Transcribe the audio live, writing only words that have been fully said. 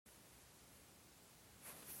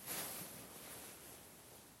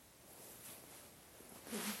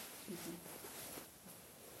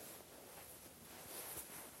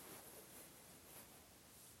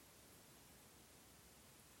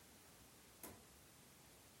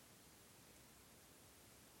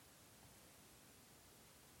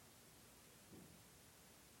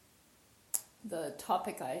the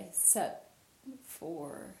topic I set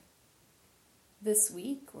for this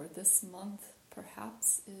week or this month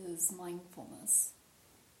perhaps is mindfulness.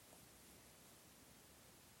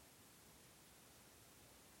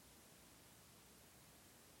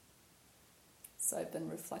 So I've been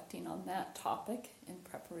reflecting on that topic in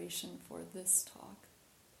preparation for this talk.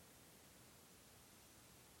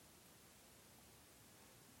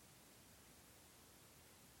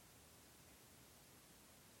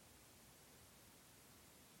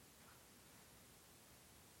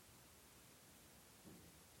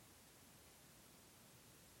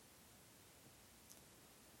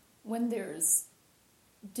 When there's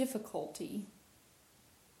difficulty,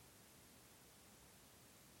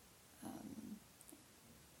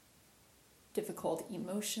 difficult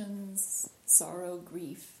emotions, sorrow,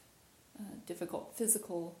 grief, difficult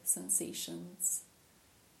physical sensations,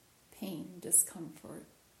 pain, discomfort,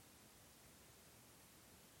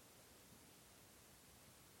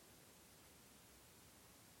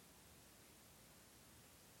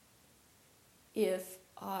 if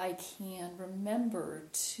I can remember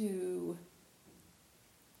to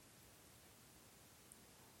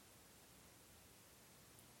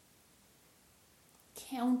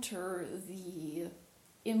counter the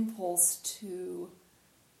impulse to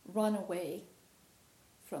run away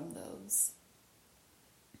from those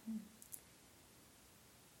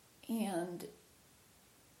and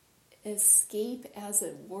escape, as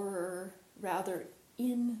it were, rather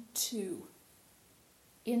into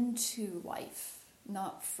life,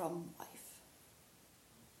 not from life.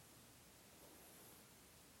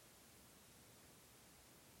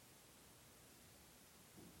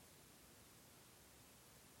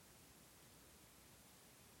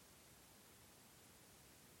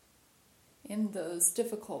 In those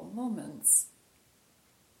difficult moments,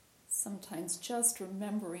 sometimes just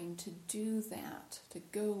remembering to do that, to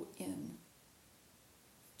go in,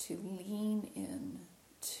 to lean in,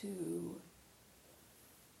 to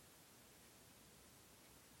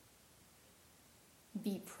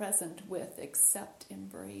be present with, accept,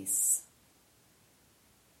 embrace.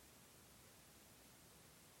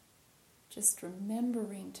 Just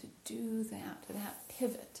remembering to do that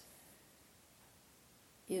pivot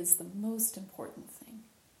is the most important thing.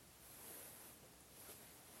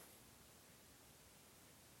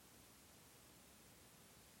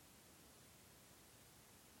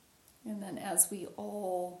 And then, as we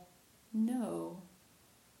all know,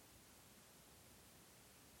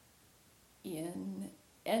 in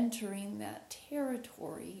entering that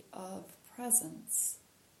territory of presence,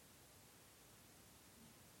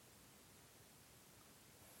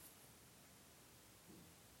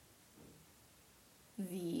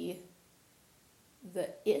 the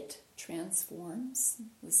it transforms,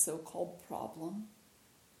 the so-called problem,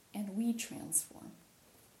 and we transform.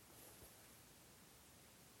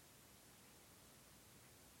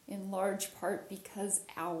 In large part because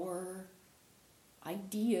our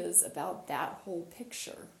ideas about that whole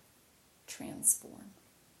picture transform.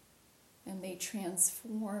 And they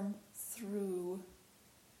transform through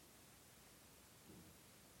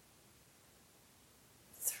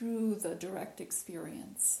the direct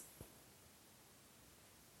experience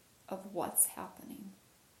of what's happening.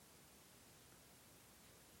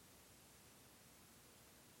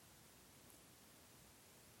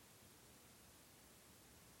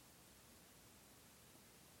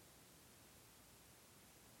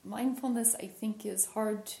 Mindfulness, I think, is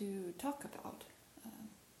hard to talk about.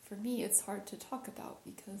 For me, it's hard to talk about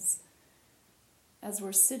because as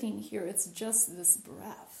we're sitting here, it's just this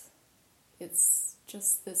breath. It's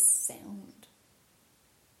just this sound.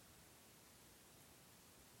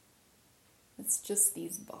 It's just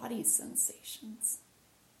these body sensations.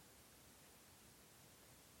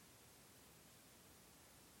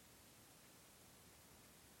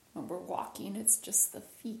 When we're walking, it's just the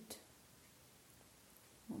feet.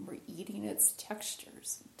 When we're eating, it's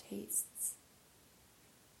textures and tastes.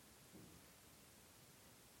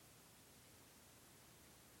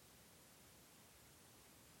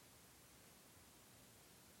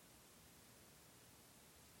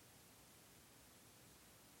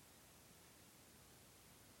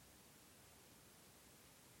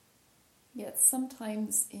 Yet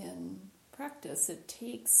sometimes in practice it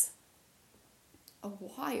takes a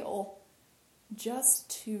while just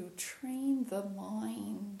to train the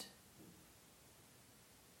mind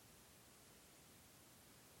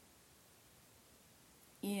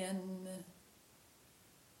in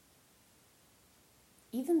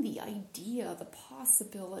even the idea, the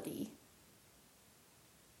possibility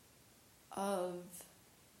of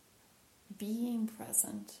being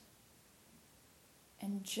present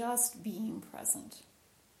and just being present.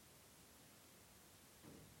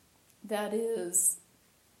 that is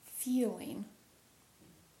feeling,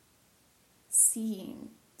 seeing,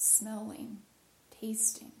 smelling,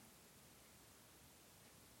 tasting.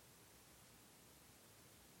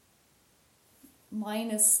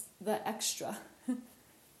 Minus the extra,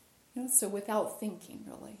 so without thinking,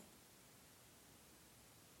 really.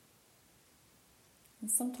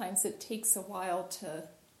 And sometimes it takes a while to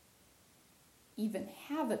even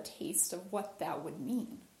have a taste of what that would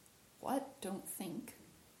mean. What? Don't think.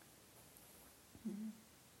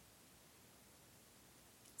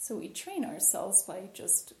 So we train ourselves by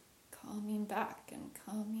just coming back and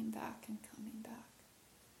coming back and coming back.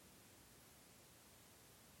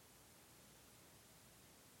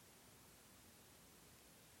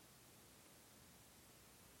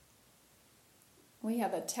 We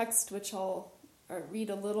have a text which I'll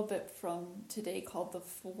read a little bit from today called The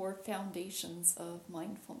 4 Foundations of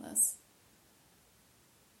Mindfulness.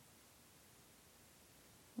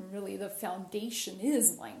 And really, the foundation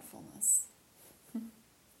is mindfulness,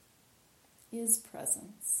 is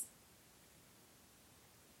presence.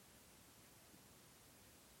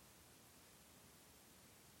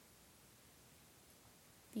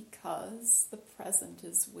 Because the present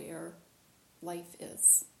is where life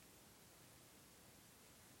is.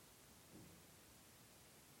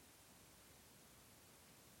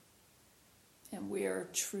 And where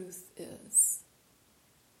truth is.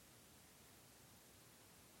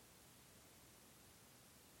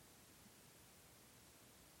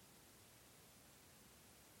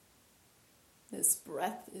 This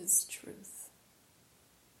breath is truth.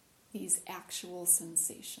 These actual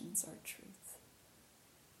sensations are truth.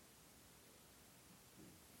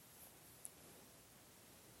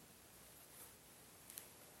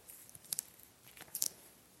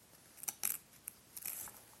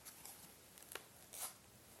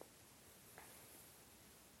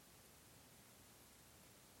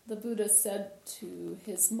 The Buddha said to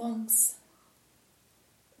his monks,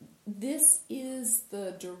 "This is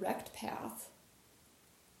the direct path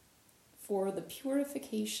for the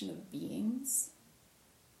purification of beings,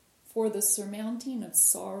 for the surmounting of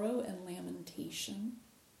sorrow and lamentation,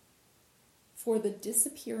 for the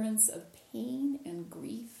disappearance of pain and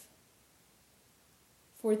grief,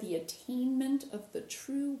 for the attainment of the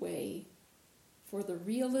true way, for the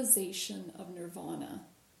realization of nirvana,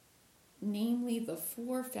 namely the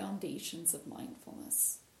 4 foundations of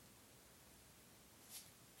mindfulness."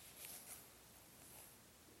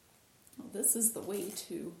 Well, this is the way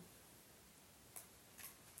to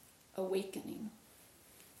awakening.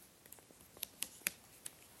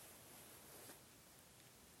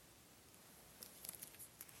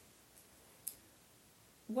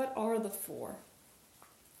 What are the 4?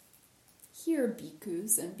 Here,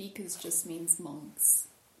 bhikkhus, and bhikkhus just means monks.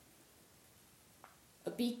 A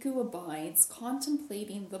bhikkhu abides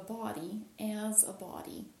contemplating the body as a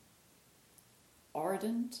body,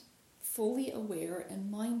 ardent, fully aware, and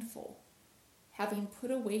mindful, having put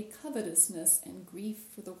away covetousness and grief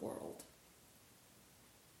for the world.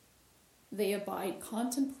 They abide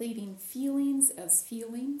contemplating feelings as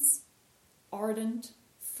feelings, ardent,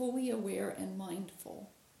 fully aware, and mindful,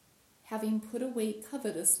 having put away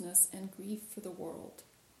covetousness and grief for the world.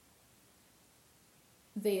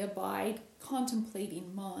 They abide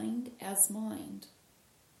contemplating mind as mind,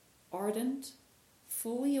 ardent,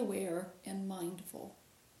 fully aware, and mindful,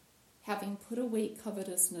 having put away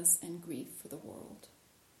covetousness and grief for the world.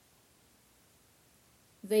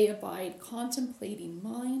 They abide contemplating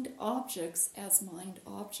mind objects as mind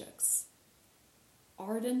objects,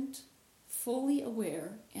 ardent, fully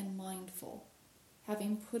aware, and mindful,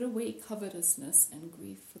 having put away covetousness and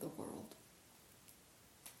grief for the world.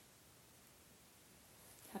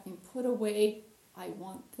 Having put away, I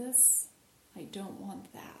want this, I don't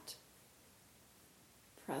want that.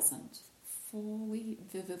 Present, fully,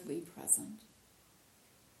 vividly present.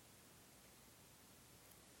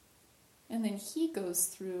 And then he goes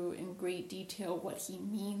through in great detail what he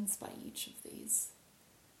means by each of these.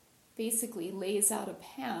 Basically lays out a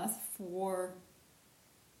path for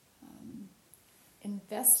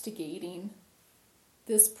investigating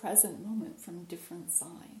this present moment from different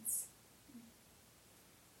sides.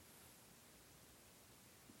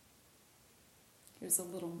 Here's a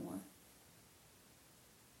little more.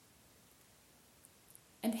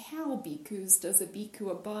 And how, bhikkhus, does a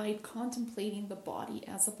bhikkhu abide contemplating the body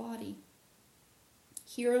as a body?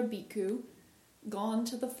 Here a bhikkhu, gone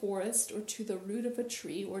to the forest or to the root of a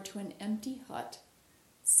tree or to an empty hut,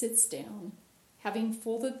 sits down, having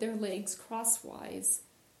folded their legs crosswise,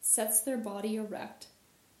 sets their body erect,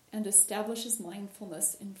 and establishes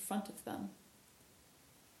mindfulness in front of them.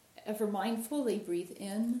 Ever mindful, they breathe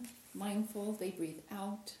in. Mindful, they breathe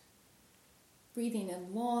out. Breathing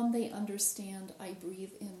in lawn, they understand I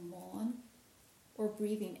breathe in lawn. Or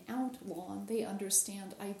breathing out lawn, they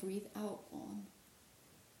understand I breathe out lawn.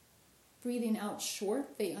 Breathing out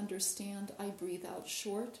short, they understand I breathe out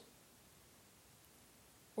short.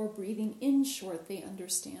 Or breathing in short, they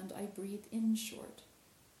understand I breathe in short.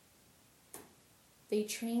 They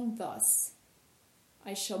train thus: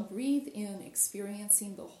 I shall breathe in,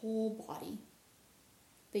 experiencing the whole body.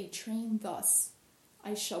 They train thus: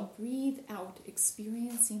 I shall breathe out,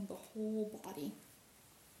 experiencing the whole body.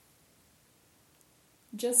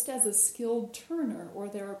 Just as a skilled turner or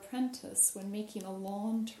their apprentice, when making a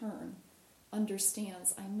long turn,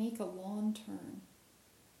 understands I make a long turn,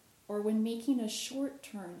 or when making a short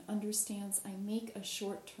turn, understands I make a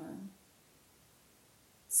short turn,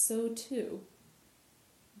 so too,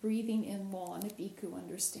 breathing in lawn, a bhikkhu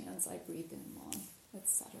understands I breathe in lawn,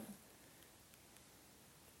 etc.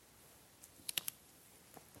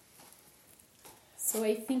 So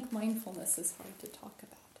I think mindfulness is hard to talk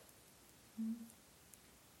about.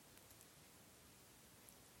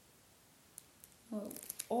 Well,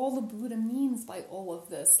 all the Buddha means by all of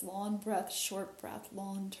this, long breath,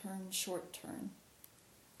 long turn, short turn,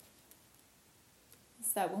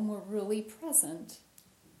 is that when we're really present,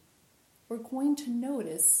 we're going to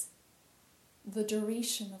notice the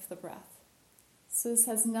duration of the breath. So this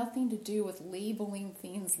has nothing to do with labeling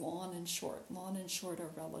things long and short. Long and short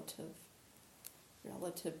are relative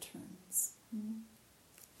terms.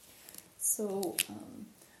 So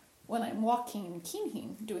when I'm walking in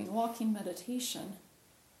Kinhin, doing walking meditation,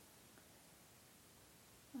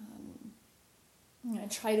 I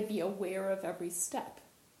try to be aware of every step.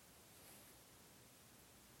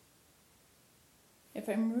 If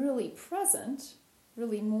I'm really present,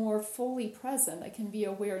 really more fully present, I can be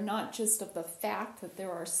aware not just of the fact that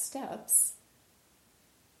there are steps,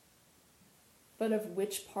 but of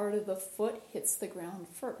which part of the foot hits the ground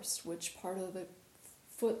first, which part of the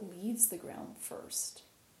foot leaves the ground first.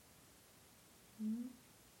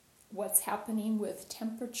 What's happening with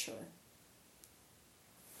temperature,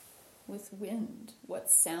 with wind, what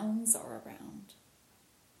sounds are around.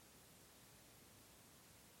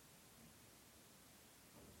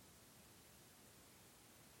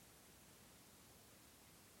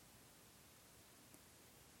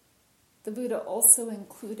 The Buddha also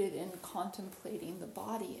included in contemplating the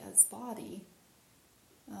body as body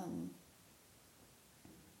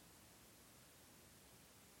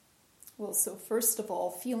so first of all,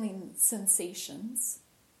 feeling sensations,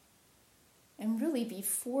 and really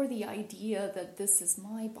before the idea that this is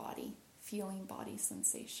my body, feeling body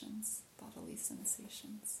sensations, bodily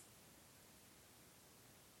sensations.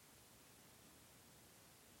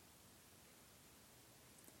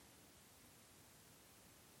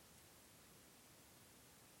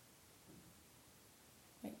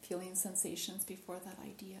 Right, feeling sensations before that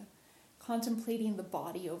idea. Contemplating the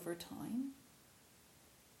body over time.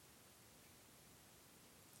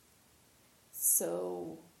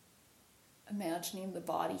 So, imagining the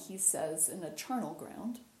body, he says, in a charnel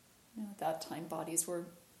ground. At that time, bodies were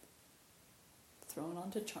thrown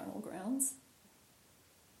onto charnel grounds.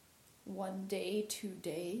 1 day, 2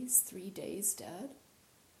 days, 3 days dead.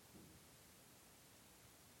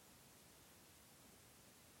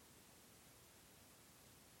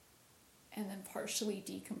 And then partially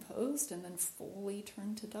decomposed and then fully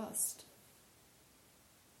turned to dust.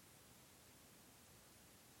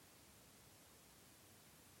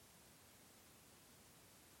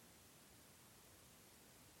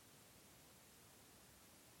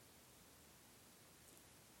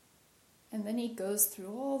 And then he goes through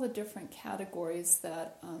all the different categories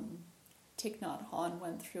that Thich Nhat Hanh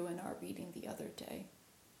went through in our reading the other day.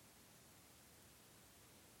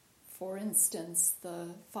 For instance,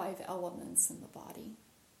 the 5 elements in the body.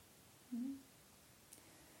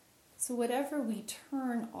 So whatever we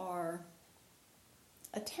turn our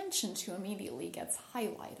attention to immediately gets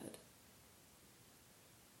highlighted.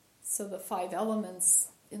 So the 5 elements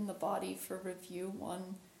in the body for review,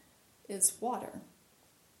 1 is water.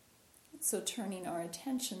 So turning our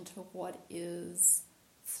attention to what is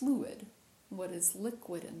fluid, what is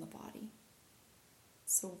liquid in the body.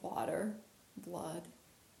 So water, blood,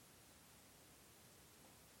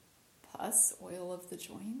 pus, oil of the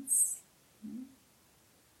joints. And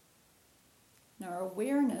our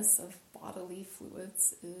awareness of bodily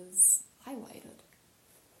fluids is highlighted.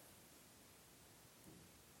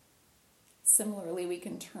 Similarly, we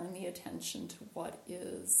can turn the attention to what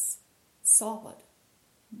is solid.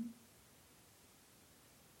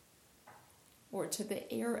 Or to the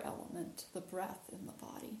air element, the breath in the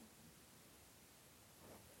body.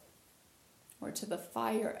 Or to the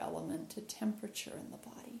fire element, to temperature in the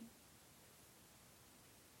body.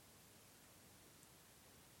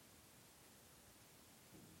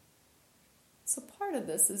 part of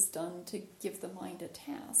this is done to give the mind a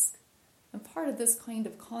task. And part of this kind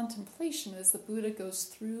of contemplation is the Buddha goes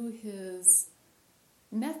through his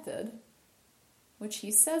method, which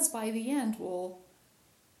he says by the end will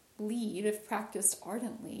lead, if practiced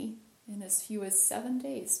ardently, in as few as 7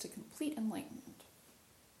 days to complete enlightenment.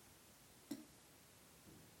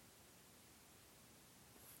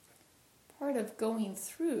 Part of going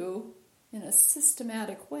through in a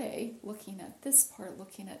systematic way, looking at this part,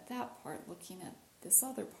 looking at that part, looking at this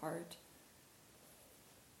other part,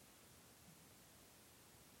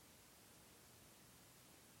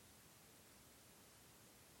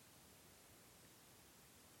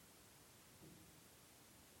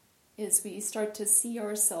 is we start to see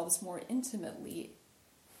ourselves more intimately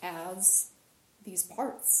as these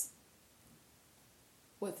parts,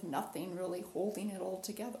 with nothing really holding it all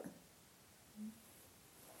together.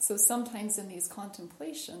 So sometimes in these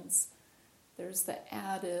contemplations, there's the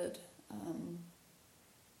added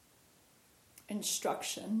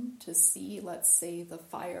instruction to see, let's say, the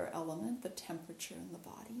fire element, the temperature in the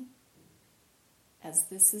body, as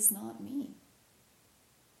this is not me.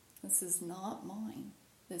 This is not mine.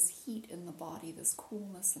 This heat in the body, this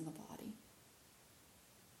coolness in the body.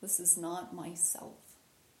 This is not myself.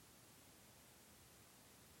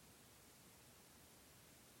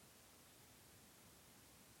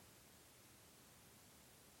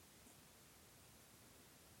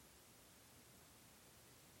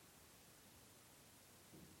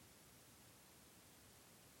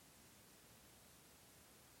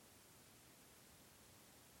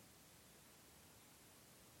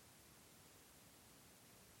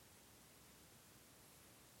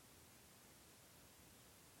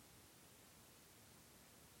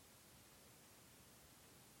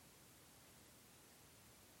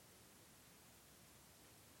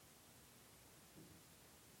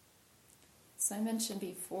 So I mentioned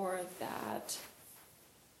before that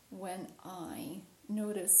when I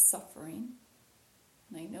notice suffering,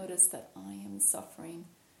 and I notice that I am suffering,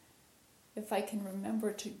 if I can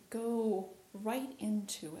remember to go right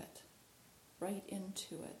into it,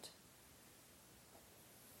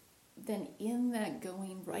 then in that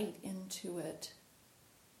going right into it,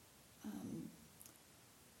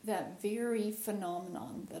 that very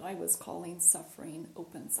phenomenon that I was calling suffering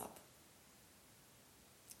opens up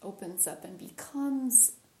and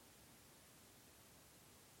becomes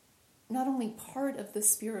not only part of the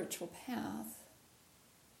spiritual path,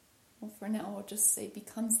 well, for now I'll just say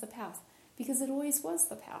becomes the path, because it always was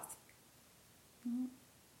the path.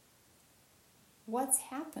 What's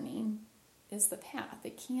happening is the path.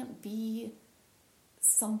 It can't be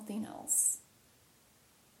something else.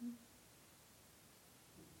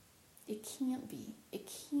 It can't be.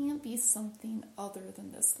 It can't be something other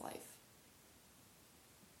than this life.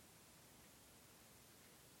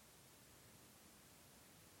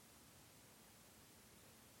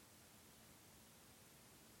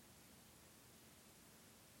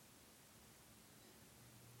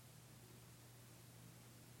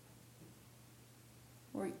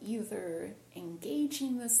 We're either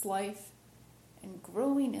engaging this life and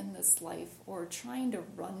growing in this life, or trying to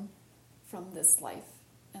run from this life.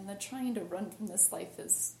 And the trying to run from this life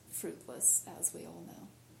is fruitless, as we all know.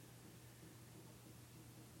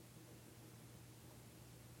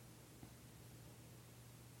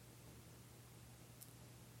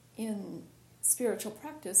 In spiritual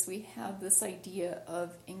practice, we have this idea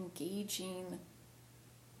of engaging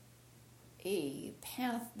a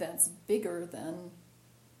path that's bigger than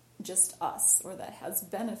just us, or that has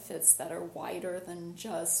benefits that are wider than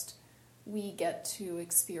just we get to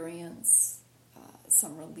experience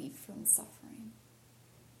some relief from suffering.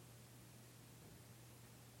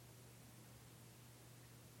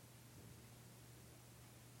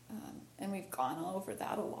 And we've gone over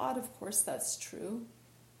that a lot. Of course, that's true.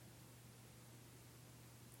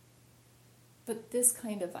 But this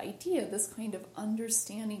kind of idea, this kind of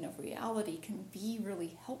understanding of reality can be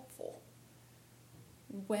really helpful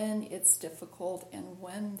when it's difficult and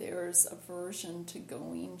when there's aversion to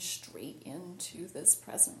going straight into this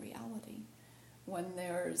present reality, when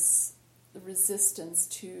there's the resistance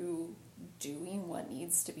to doing what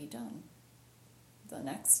needs to be done, the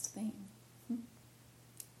next thing,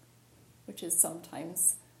 which is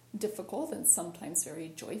sometimes difficult and sometimes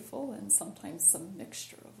very joyful and sometimes some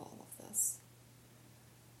mixture of all of this.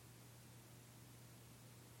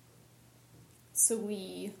 So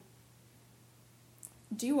we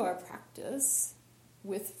do our practice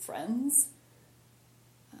with friends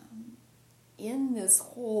in this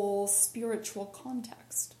whole spiritual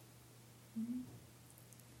context,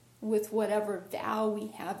 with whatever vow we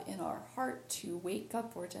have in our heart to wake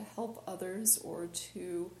up or to help others or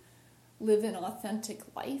to live an authentic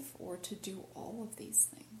life or to do all of these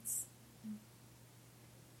things.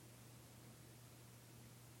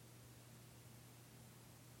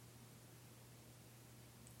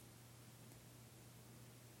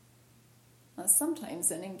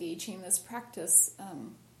 Sometimes in engaging this practice,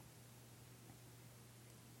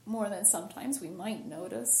 more than sometimes, we might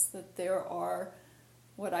notice that there are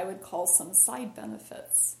what I would call some side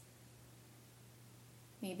benefits.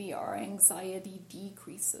 Maybe our anxiety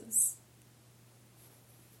decreases.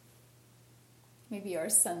 Maybe our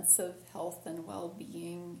sense of health and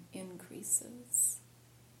well-being increases.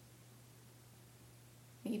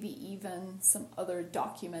 Maybe even some other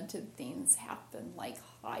documented things happen, like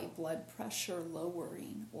high blood pressure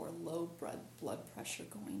lowering or low blood pressure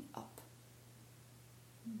going up.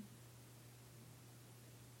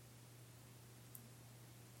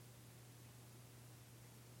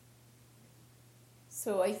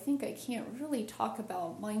 So I think I can't really talk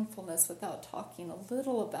about mindfulness without talking a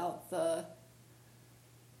little about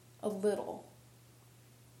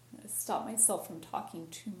stop myself from talking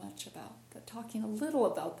too much about, but talking a little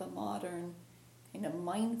about the modern kind of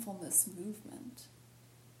mindfulness movement.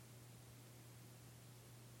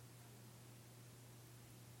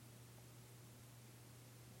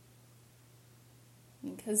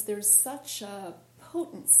 Because there's such a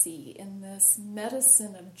potency in this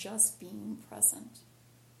medicine of just being present.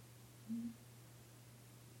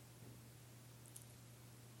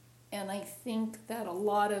 And I think that a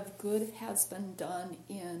lot of good has been done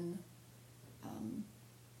in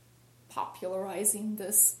popularizing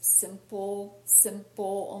this simple,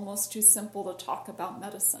 almost too simple to talk about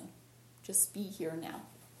medicine. Just be here now.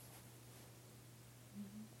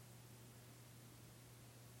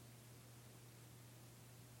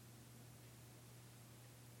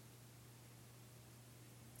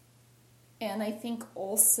 And I think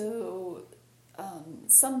also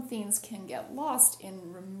some things can get lost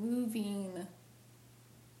in removing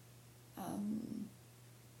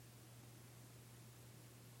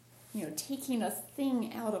taking a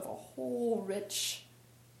thing out of a whole rich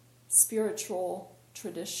spiritual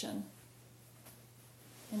tradition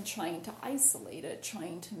and trying to isolate it,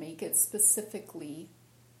 trying to make it specifically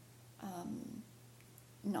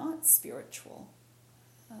not spiritual,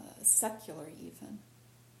 secular even.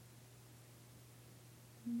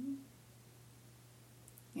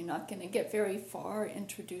 You're not going to get very far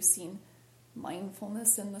introducing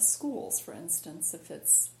mindfulness in the schools, for instance, if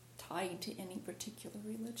it's tied to any particular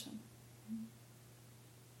religion.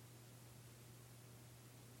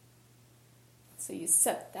 So you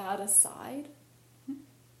set that aside.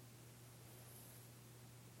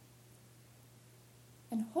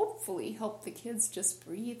 And hopefully help the kids just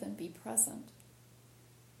breathe and be present.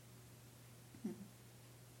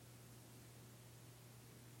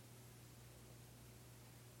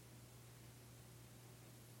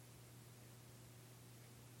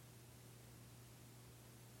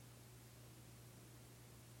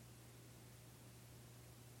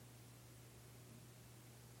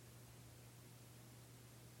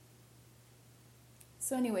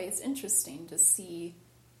 So anyway, it's interesting to see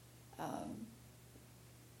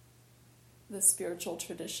the spiritual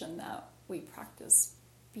tradition that we practice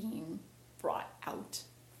being brought out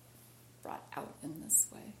in this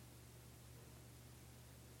way.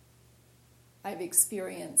 I've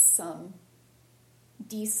experienced some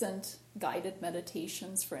decent guided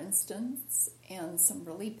meditations, for instance, and some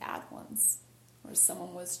really bad ones, where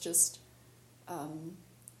someone was just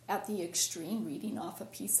at the extreme reading off a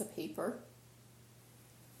piece of paper,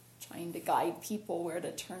 trying to guide people where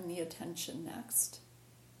to turn the attention next,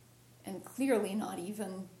 and clearly not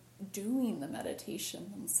even doing the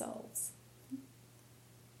meditation themselves.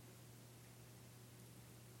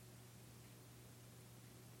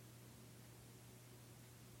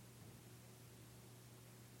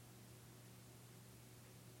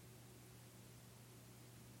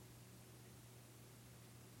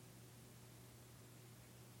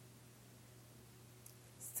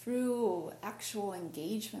 Through actual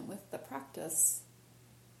engagement with the practice,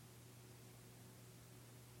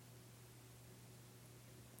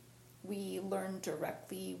 we learn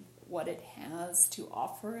directly what it has to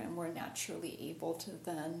offer, and we're naturally able to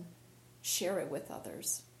then share it with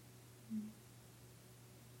others.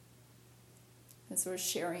 As we're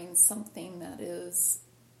sharing something that is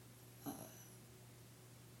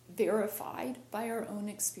verified by our own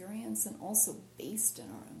experience and also based in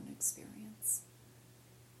our own experience,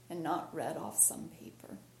 and not read off some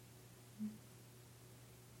paper.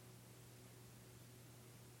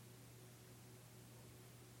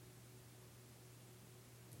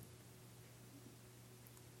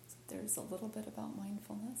 So there's a little bit about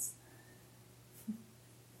mindfulness.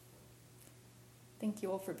 Thank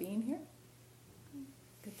you all for being here.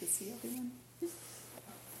 Good to see everyone.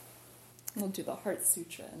 We'll do the Heart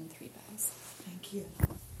Sutra in 3 bows. Thank you.